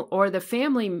professional or the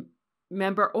family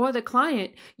member or the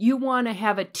client, you want to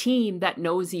have a team that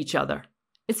knows each other.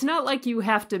 It's not like you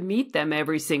have to meet them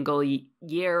every single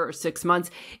year or 6 months.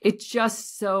 It's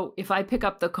just so if I pick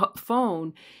up the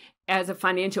phone as a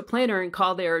financial planner and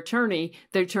call their attorney's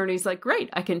like, great,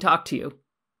 I can talk to you.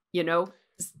 You know,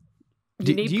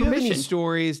 Do you have any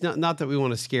stories? Not that we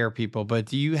want to scare people, but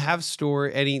do you have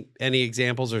any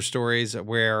examples or stories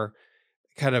where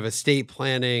kind of estate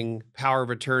planning, power of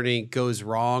attorney goes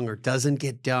wrong or doesn't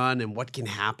get done, and what can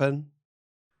happen?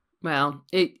 Well,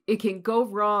 it can go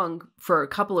wrong for a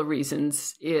couple of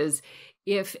reasons. Is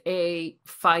if a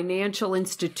financial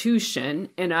institution,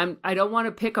 and I don't want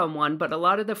to pick on one, but a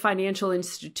lot of the financial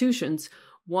institutions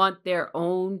want their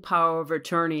own power of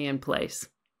attorney in place.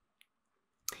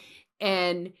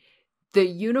 And the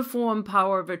Uniform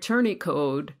Power of Attorney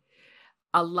Code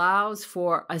allows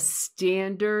for a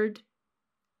standard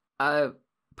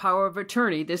power of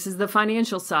attorney. This is the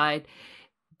financial side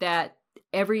that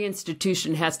every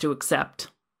institution has to accept.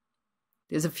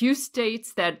 There's a few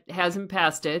states that hasn't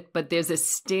passed it, but there's a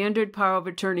standard power of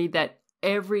attorney that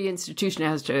every institution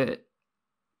has to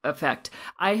affect.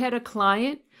 I had a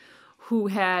client who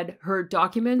had her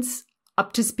documents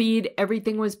up to speed.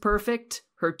 Everything was perfect.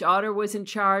 Her daughter was in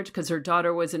charge because her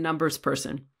daughter was a numbers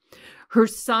person. Her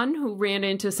son, who ran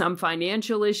into some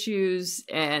financial issues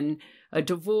and a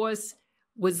divorce,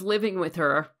 was living with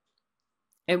her.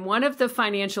 And one of the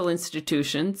financial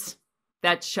institutions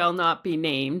that shall not be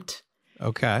named,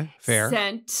 okay, fair,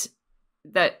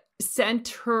 sent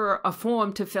her a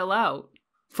form to fill out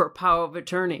for power of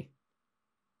attorney.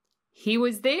 He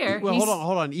was there. Well,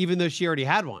 hold on. Even though she already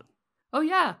had one. Oh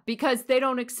yeah, because they didn't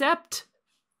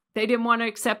want to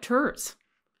accept hers.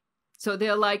 So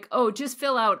they're like, oh, just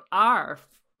fill out our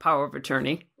power of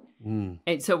attorney.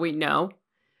 And so we know.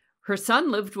 Her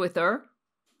son lived with her.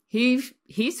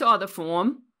 He saw the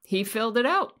form. He filled it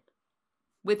out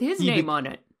with his name on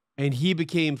it. And he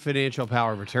became financial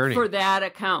power of attorney. For that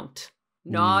account.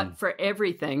 Not for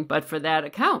everything, but for that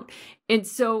account. And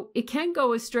so it can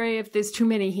go astray if there's too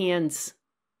many hands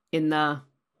in the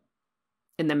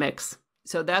mix.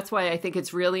 So that's why I think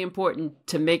it's really important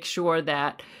to make sure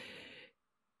that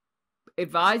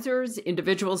advisors,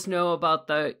 individuals know about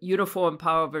the Uniform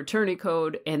Power of Attorney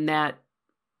Code, and that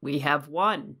we have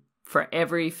one for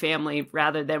every family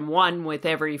rather than one with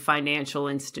every financial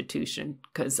institution,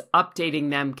 because updating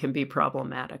them can be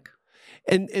problematic.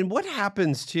 And what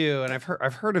happens too, and I've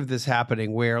heard of this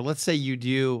happening where let's say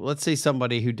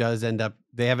somebody who does end up,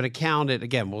 they have an account at,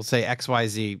 again, we'll say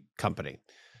XYZ company,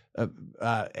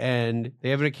 and they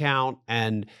have an account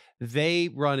and they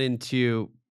run into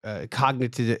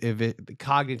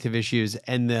cognitive issues,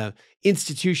 and the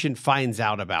institution finds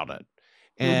out about it.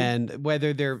 And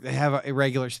whether they have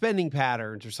irregular spending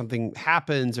patterns or something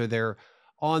happens, or they're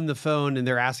on the phone and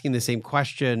they're asking the same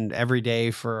question every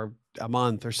day for a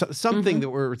month or something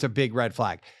where it's a big red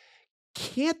flag.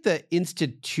 Can't the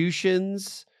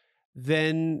institutions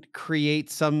then create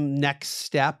some next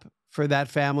step for that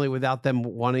family without them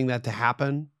wanting that to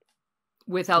happen?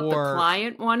 Without the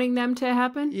client wanting them to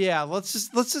happen? Yeah, let's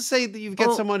just say that you've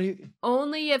got someone who...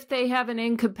 Only if they have an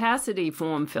incapacity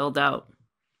form filled out.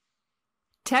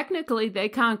 Technically, they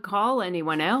can't call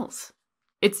anyone else.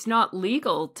 It's not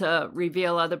legal to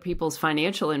reveal other people's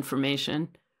financial information.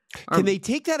 Can they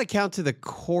take that account to the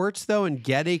courts, though, and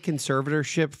get a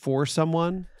conservatorship for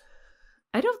someone?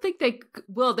 I don't think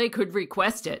they could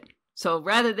request it. So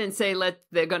rather than say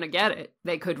they're going to get it,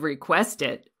 they could request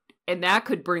it. And that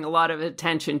could bring a lot of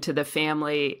attention to the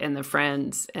family and the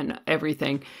friends and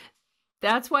everything.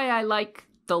 That's why I like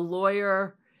the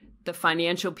lawyer, the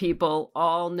financial people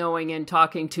all knowing and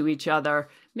talking to each other.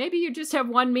 Maybe you just have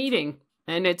one meeting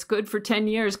and it's good for 10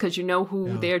 years because you know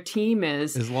who their team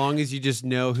is. As long as you just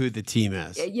know who the team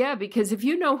is. Yeah, because if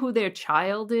you know who their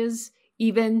child is,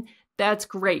 even that's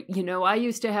great. You know, I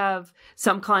used to have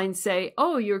some clients say,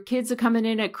 oh, your kids are coming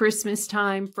in at Christmas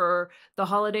time for the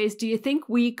holidays. Do you think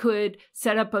we could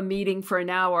set up a meeting for an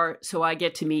hour so I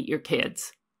get to meet your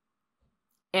kids?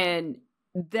 And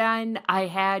then I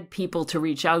had people to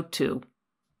reach out to.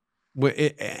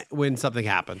 When something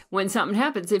happened. When something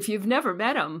happens, if you've never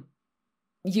met them,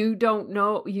 you don't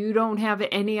know, you don't have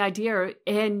any idea.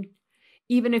 And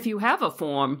even if you have a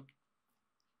form,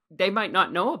 they might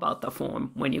not know about the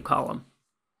form when you call them.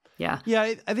 Yeah.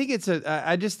 Yeah. I think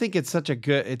I just think it's such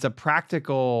it's a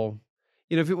practical,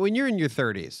 you know, when you're in your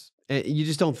 30s, you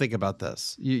just don't think about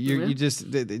this. You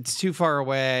just, it's too far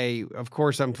away. Of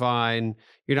course I'm fine.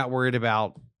 You're not worried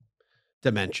about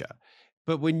dementia.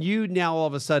 But when you now all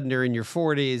of a sudden are in your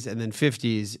 40s and then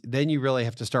 50s, then you really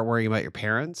have to start worrying about your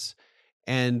parents.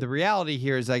 And the reality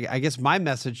here is, I guess my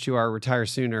message to our Retire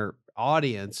Sooner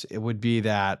audience, it would be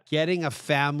that getting a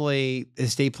family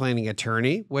estate planning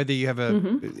attorney, whether you have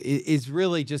is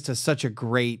really just such a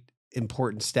great,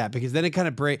 important step, because then it kind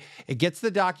of it gets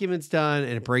the documents done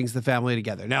and it brings the family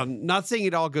together. Now, not saying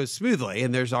it all goes smoothly,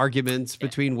 and there's arguments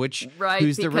between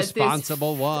who's the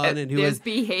responsible one and who has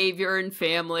behavior in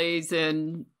families,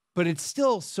 but it's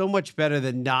still so much better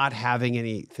than not having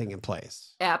anything in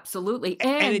place. Absolutely.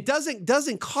 And it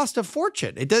doesn't cost a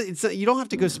fortune. You don't have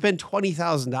to go spend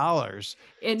 $20,000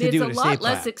 and to do it's a lot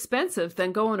less expensive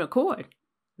than going to court.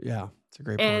 Yeah, it's a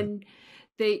great point. And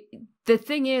the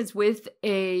thing is, with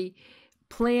a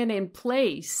plan in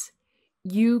place,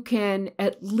 you can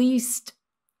at least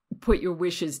put your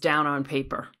wishes down on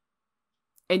paper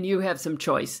and you have some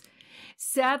choice.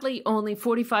 Sadly, only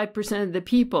 45% of the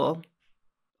people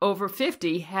over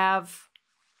 50 have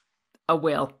a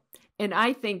will. And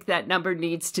I think that number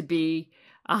needs to be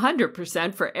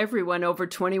 100% for everyone over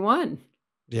 21.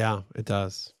 Yeah, it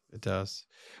does. It does.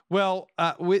 Well,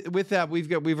 with that,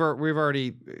 we've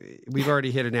already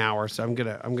hit an hour, so we're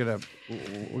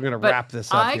gonna wrap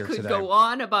this up here today. I could go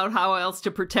on about how else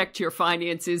to protect your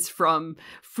finances, from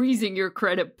freezing your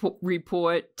credit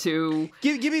report to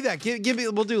give me that. Give me.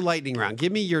 We'll do lightning round.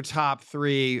 Give me your top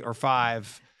 3 or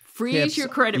 5. Freeze tips. Your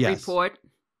credit report.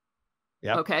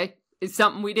 Yeah. Okay. It's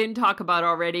something we didn't talk about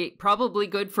already. Probably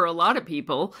good for a lot of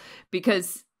people,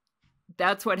 because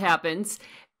that's what happens.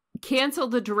 Cancel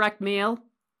the direct mail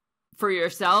for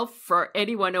yourself, for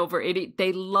anyone over 80.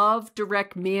 They love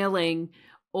direct mailing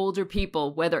older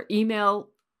people, whether email,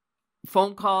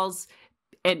 phone calls,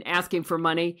 and asking for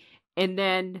money. And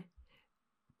then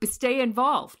stay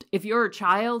involved. If you're a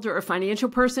child or a financial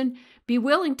person, be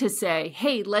willing to say,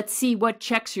 hey, let's see what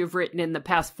checks you've written in the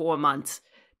past 4 months.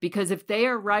 Because if they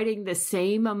are writing the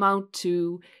same amount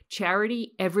to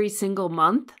charity every single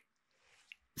month,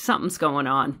 something's going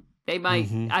on. They might.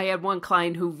 I had one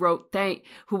client who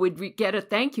would get a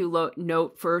thank you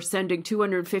note for sending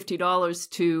 $250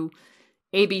 to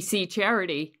ABC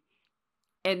charity,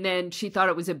 and then she thought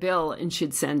it was a bill and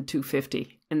she'd send $250,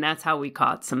 and that's how we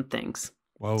caught some things.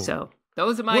 Whoa! So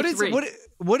those are my 3.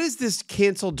 What is this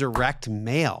cancel direct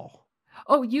mail?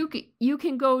 Oh, you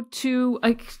can go to.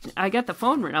 I got the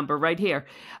phone number right here.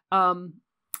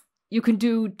 You can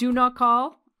do not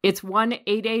call. It's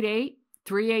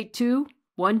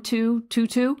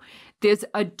 1-888-382-1222. There's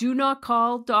a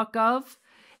donotcall.gov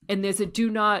and there's a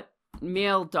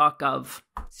donotmail.gov.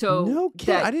 So no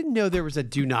kidding. I didn't know there was a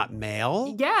do not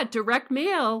mail. Yeah, direct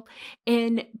mail.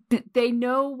 And they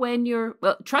know when you're,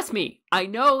 well, trust me, I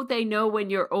know they know when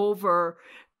you're over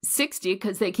 60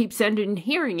 because they keep sending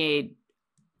hearing aid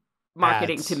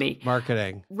marketing to me.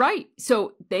 Marketing. Right.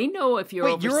 So they know if you're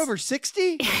Wait, you're over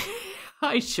 60?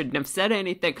 I shouldn't have said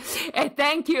anything. And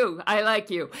thank you. I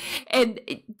like you. And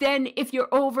then if you're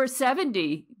over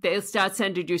 70, they'll start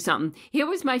sending you something. Here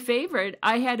was my favorite.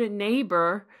 I had a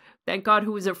neighbor, thank God,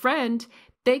 who was a friend.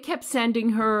 They kept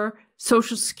sending her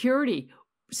Social Security.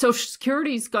 Social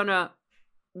Security's going to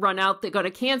run out. They're going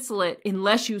to cancel it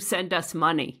unless you send us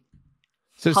money.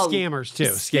 So scammers too.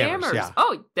 Scammers. Yeah.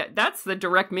 Oh, that's the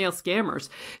direct mail scammers.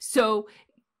 So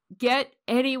get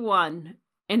anyone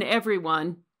and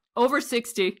everyone over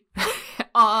 60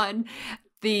 on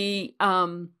the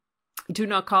Do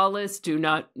not call list, do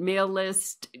not mail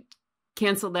list,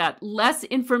 cancel that. Less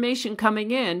information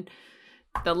coming in,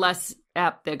 the less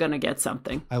apt they're going to get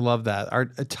something. I love that. Our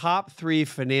top 3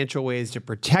 financial ways to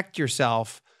protect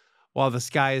yourself while the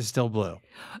sky is still blue.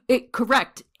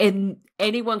 Correct. And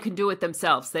anyone can do it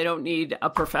themselves. They don't need a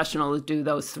professional to do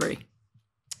those 3.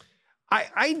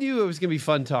 I knew it was going to be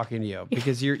fun talking to you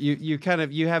because you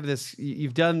have this,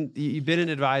 you've been an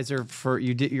advisor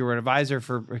you were an advisor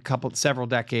for several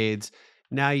decades.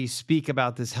 Now you speak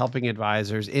about this helping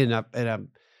advisors in a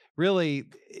really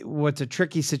what's a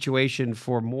tricky situation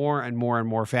for more and more and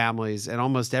more families. And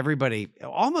almost everybody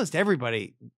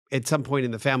at some point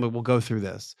in the family will go through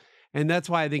this. And that's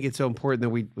why I think it's so important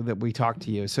that we talk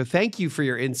to you. So thank you for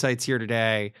your insights here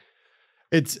today.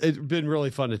 It's been really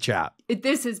fun to chat.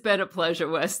 This has been a pleasure,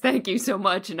 Wes. Thank you so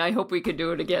much. And I hope we could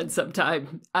do it again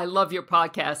sometime. I love your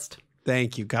podcast.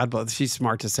 Thank you. God bless. She's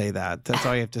smart to say that. That's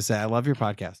all you have to say. I love your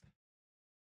podcast.